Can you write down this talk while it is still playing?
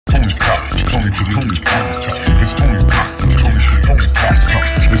Tony's talk. Tony's talk. It's Tony's talk. Tony's talk.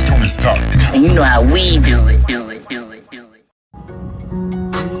 It's Tony's talk. And you know how we do it.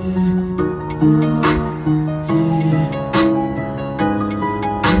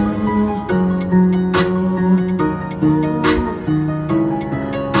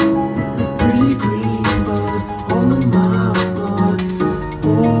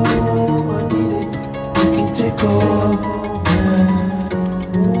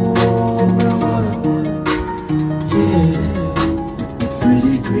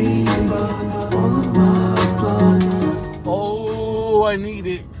 I need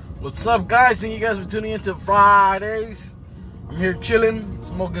it. What's up, guys? Thank you guys for tuning into Fridays. I'm here chilling,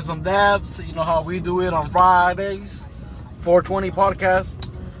 smoking some dabs. You know how we do it on Fridays. 420 podcast.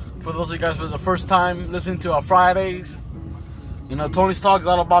 For those of you guys for the first time listening to our Fridays, you know, Tony's Talk is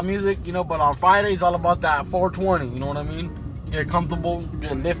all about music, you know, but on Fridays, all about that 420. You know what I mean? Get comfortable,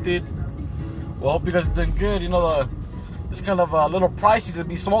 get lifted. Well, hope you guys are doing good. You know, it's kind of a little pricey to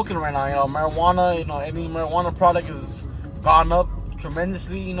be smoking right now. You know, marijuana, you know, any marijuana product has gone up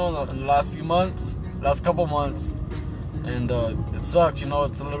tremendously, you know, in the last few months, last couple months, and it sucks, you know.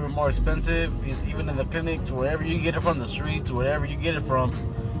 It's a little bit more expensive, even in the clinics, wherever you get it from, the streets, wherever you get it from,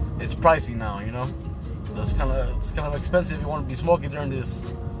 it's pricey now, you know. So it's kind of expensive if you want to be smoking during this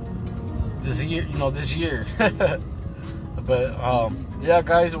year, you know, this year. But yeah,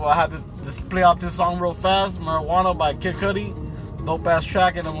 guys, well, I had to just play out this song real fast, Marijuana by Kid Cudi, dope ass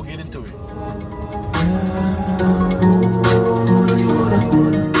track, and then we'll get into it.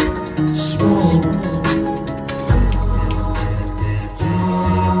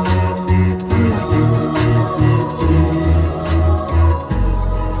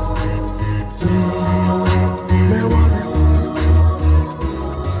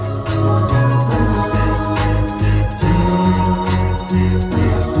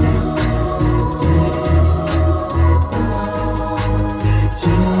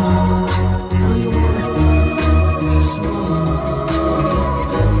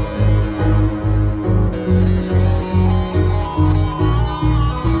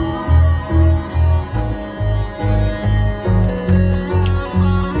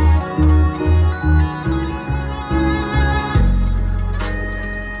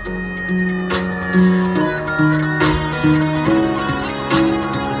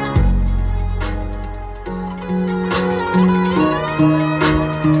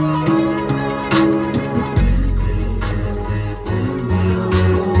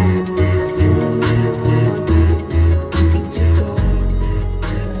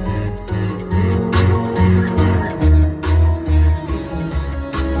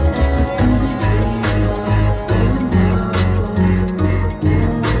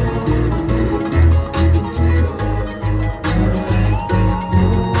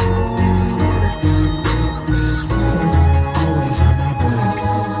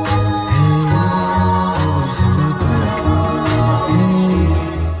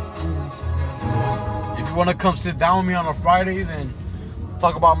 Want to come sit down with me on the Fridays and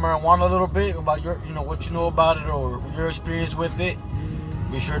talk about marijuana a little bit, about your, you know, what you know about it or your experience with it,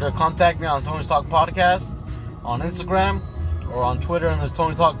 be sure to contact me on Tony's Talk Podcast on Instagram or on Twitter on the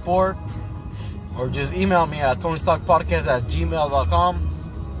Tony Talk 4, or just email me at tonystalkpodcast@gmail.com.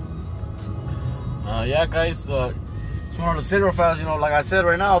 Yeah, guys, just wanted to say real fast, you know, like I said,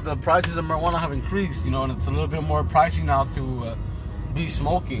 right now the prices of marijuana have increased, you know, and it's a little bit more pricey now to be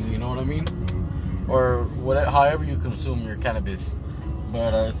smoking, you know what I mean? Or whatever, however you consume your cannabis,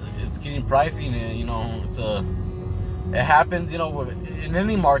 but it's getting pricey, and you know, it happens, you know, in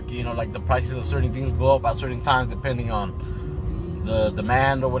any market, you know, like the prices of certain things go up at certain times depending on the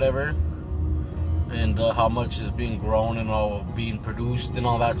demand or whatever, and how much is being grown and all being produced and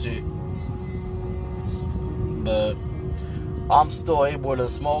all that shit. But I'm still able to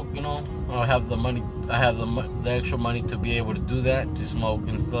smoke, you know. I have the money, I have the extra money to be able to do that, to smoke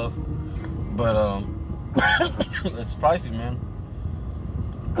and stuff. But it's pricey, man.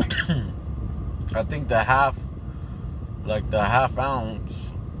 I think the half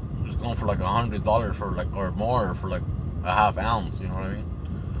ounce is going for like $100 for like, or more for like a half ounce. You know what I mean?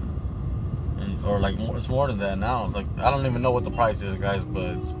 And, or like more, it's more than that now. It's like, I don't even know what the price is, guys,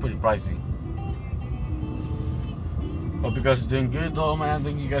 but it's pretty pricey. Hope you guys are doing good, though, man.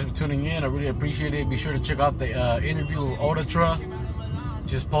 Thank you guys for tuning in. I really appreciate it. Be sure to check out the interview with Odatra.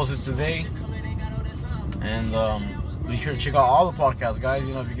 Just posted today. And be sure to check out all the podcasts, guys.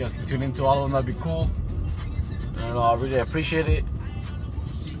 You know, if you guys can tune into all of them, that'd be cool. And I really appreciate it.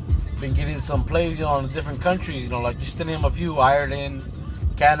 Been getting some plays, you know, in different countries. You know, like just to name a few: Ireland,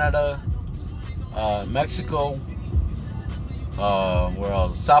 Canada, Mexico, Where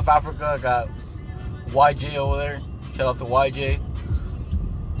else? South Africa, got YJ over there. Shout out to YJ.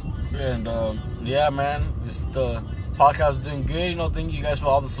 And yeah, man, just the podcast is doing good. Thank you guys for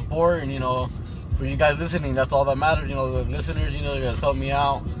all the support, and for you guys listening, that's all that matters. The listeners, you guys help me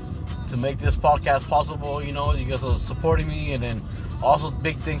out to make this podcast possible. You guys are supporting me, and then also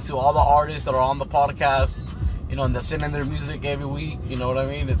big thanks to all the artists that are on the podcast. And that send in their music every week. You know what I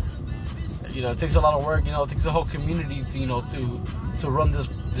mean? It's it takes a lot of work. It takes a whole community to run this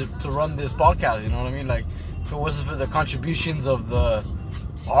podcast. You know what I mean? Like, if it wasn't for the contributions of the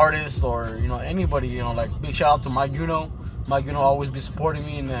artists or anybody, like, big shout out to Mike Guno. Mike Guno always be supporting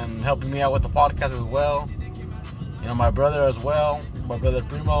me and helping me out with the podcast as well. My brother as well, my brother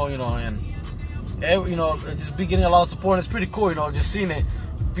Primo. And just be getting a lot of support. And it's pretty cool, just seeing it,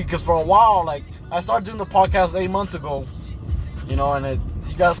 because for a while, like, I started doing the podcast 8 months ago, and if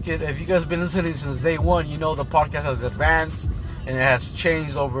you guys have been listening since day one, the podcast has advanced and it has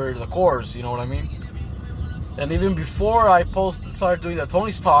changed over the course. You know what I mean? And even before I started doing the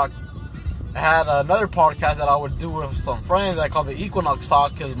Tony's Talk, I had another podcast that I would do with some friends. I called the Equinox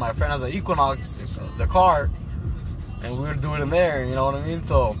Talk, because my friend has an Equinox, the car, and we would do it in there. You know what I mean?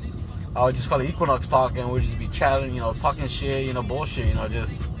 So I would just call it Equinox Talk, and we'd just be chatting, talking shit, bullshit,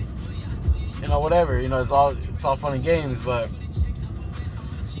 just. Whatever, it's all fun and games, but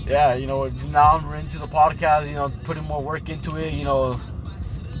yeah, now I'm into the podcast, putting more work into it,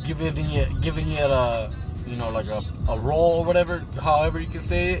 giving it a, like a role or whatever, however you can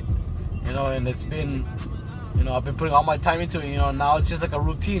say it, and it's been, I've been putting all my time into it, now it's just like a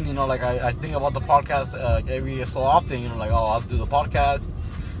routine, like I think about the podcast every so often, like, oh, I'll do the podcast,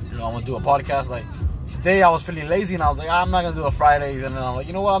 I'm gonna do a podcast. Like, today I was feeling lazy, and I was like, I'm not gonna do a Friday, and then I'm like,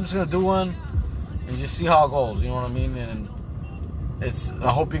 I'm just gonna do one and just see how it goes, you know what I mean? And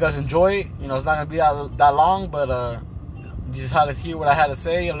I hope you guys enjoy it. It's not gonna be that long, but just had to hear what I had to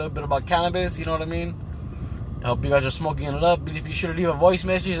say, a little bit about cannabis, you know what I mean? I hope you guys are smoking it up. But if you should leave a voice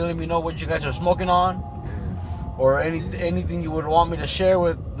message and let me know what you guys are smoking on, or anything you would want me to share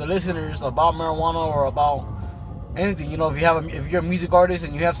with the listeners about marijuana or about anything. If you're a music artist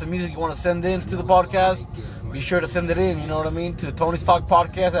and you have some music you want to send in to the podcast, be sure to send it in, you know what I mean, to Tony's Talk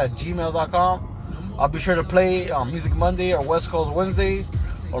Podcast at gmail.com. I'll be sure to play on Music Monday or West Coast Wednesday,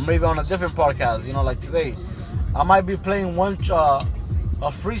 or maybe on a different podcast, like today. I might be playing a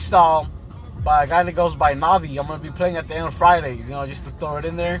freestyle by a guy that goes by Navi. I'm going to be playing at the end of Fryday, just to throw it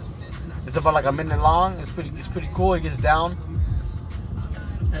in there. It's about like a minute long. It's pretty cool. It gets down.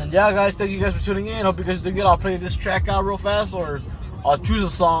 And yeah, guys, thank you guys for tuning in. Hope you guys do good. I'll play this track out real fast, or I'll choose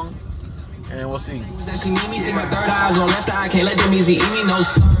a song, and we'll see. That she need me, see my third eyes on left eye, can't let them easy eat me, no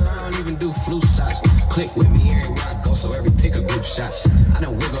son. I don't even do flu shots. Click with me everywhere I go, so every pick a group shot. I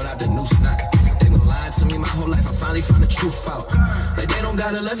done wiggled out the new snot. They been lying to me my whole life, I finally found the truth out. Like, they don't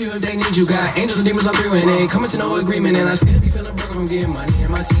gotta love you if they need you. Got angels and demons on three when they ain't coming to no agreement. And I still be feeling broke from getting money, and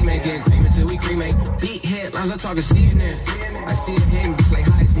my team ain't getting cream until we cremate. Beat headlines, I talking CNN. I see it hating, it's like,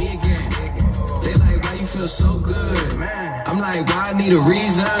 hi, it's me again. They like, why you feel so good? I'm like, why I need a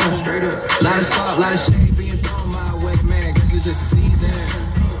reason? Lot of salt, lot of shade being thrown my way, man. Guess it's just a season.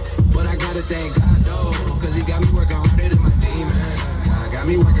 But I gotta thank God though, cause he got me working harder than my demons. God got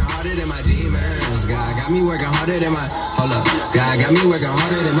me working harder than my demons. God got me working harder than my, hold up. God got me working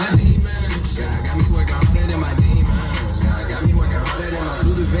harder than my demons. God got me working harder than my demons. God got me working harder than my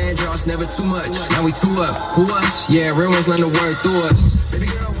Luther Vandross, never too much. Now we two up. Who us? Yeah, real ones learn to work through us. Baby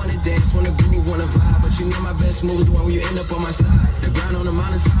girl wanna dance, wanna groove, wanna vibe, but you know my best move is the one where you end up on my side. The ground on the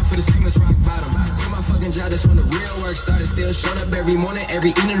mountain side for the same as rock bottom. Quit my fucking job, that's when the real work started. Still showed up every morning,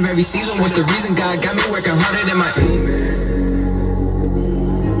 every evening of every season. What's the reason? God got me working harder than my demons.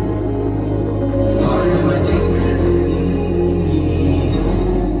 Harder than my demons.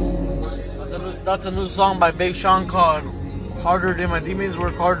 That's a new song by Big Sean called Harder Than My Demons.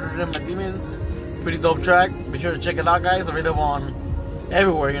 Work Harder Than My Demons. Pretty dope track. Be sure to check it out, guys. Available on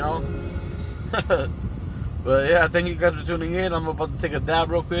everywhere, But yeah, thank you guys for tuning in. I'm about to take a dab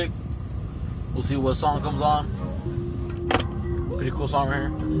real quick. We'll see what song comes on. Pretty cool song right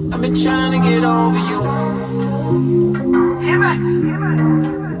here. I've been trying to get over you. Baby,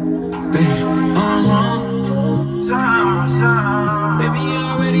 baby, you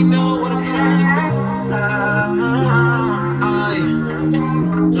already know what I'm trying to do.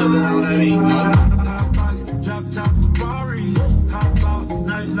 Drop top the Rari, hop out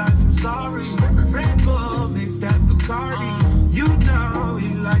nightlife, I'm sorry. Red Bull mix that Bacardi. You know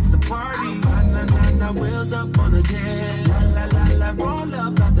he likes to party. Na wheels up on the jet. La roll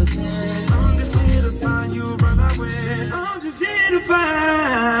up out the set. I'm just here to find you, run away. I'm just here to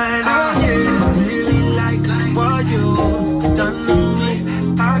find. Oh yeah, really like what you done.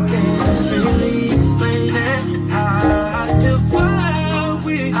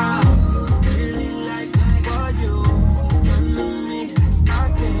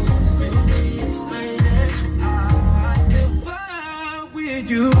 with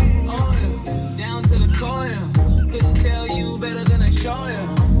you. Down to the corner. Couldn't tell you better than I show you.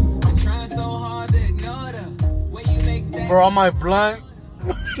 I'm trying so hard to ignore the way you make that. For all my blunt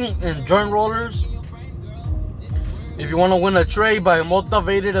and joint rollers, if you want to win a tray by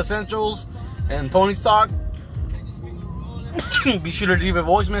Motivated Essentials and Tony's Talk, be sure to leave a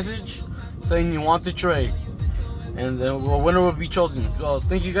voice message saying you want the tray, and the winner will be chosen. So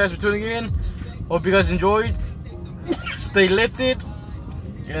thank you guys for tuning in. Hope you guys enjoyed. Stay lifted,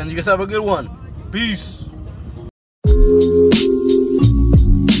 and you guys have a good one. Peace.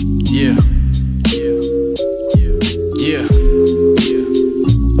 Yeah.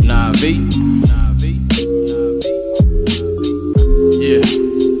 Nah, V. Yeah.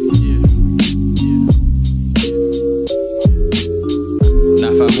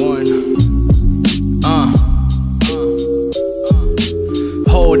 951.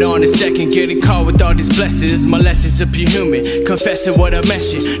 Hold on a second, getting caught with all these blessings. My lessons are pure human, confessing what I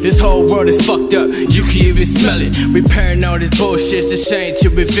mentioned. This whole world is fucked up, you can even smell it. Repairing all this bullshit, it's a shame to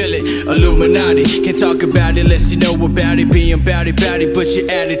reveal it. Illuminati, can't talk about it unless you know about it. Being about it, but your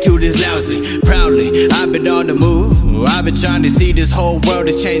attitude is lousy. Proudly, I've been on the move. I've been trying to see this whole world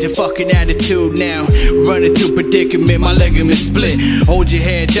to change a fucking attitude now. Running through predicament, my ligaments split. Hold your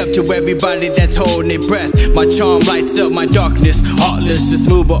head up to everybody that's holding their breath. My charm lights up my darkness. Heartless and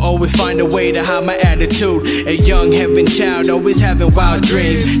smooth, but always find a way to hide my attitude. A young heaven child, always having wild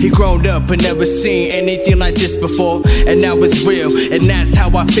dreams. He grown up and never seen anything like this before, and now it's real, and that's how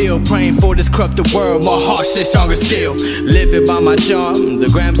I feel. Praying for this corrupted world, my heart stays stronger still. Living by my charm, the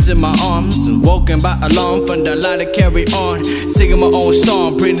grams in my arms. Woken by alarm from the light to carry on. Singing my own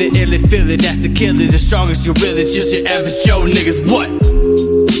song, bring the illy feeling. That's the killer, the strongest gorillas. Just your average Joe niggas, what?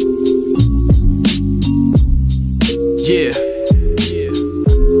 Yeah.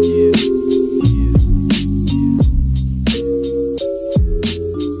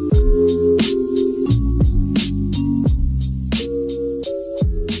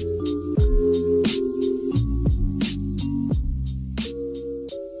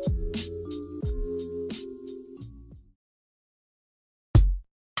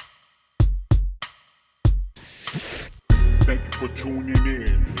 Thank you for tuning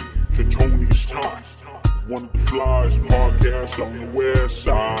in to Tony's Talk, one of the flyest podcasts on the west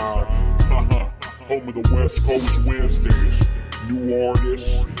side. Home of the West Coast Wednesdays. New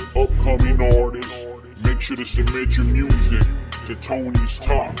artists, upcoming artists. Make sure to submit your music to Tony's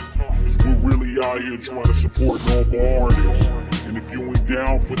Talk, because we're really out here trying to support local artists. And if you ain't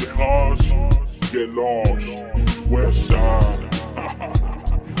down for the cause, get lost. West side.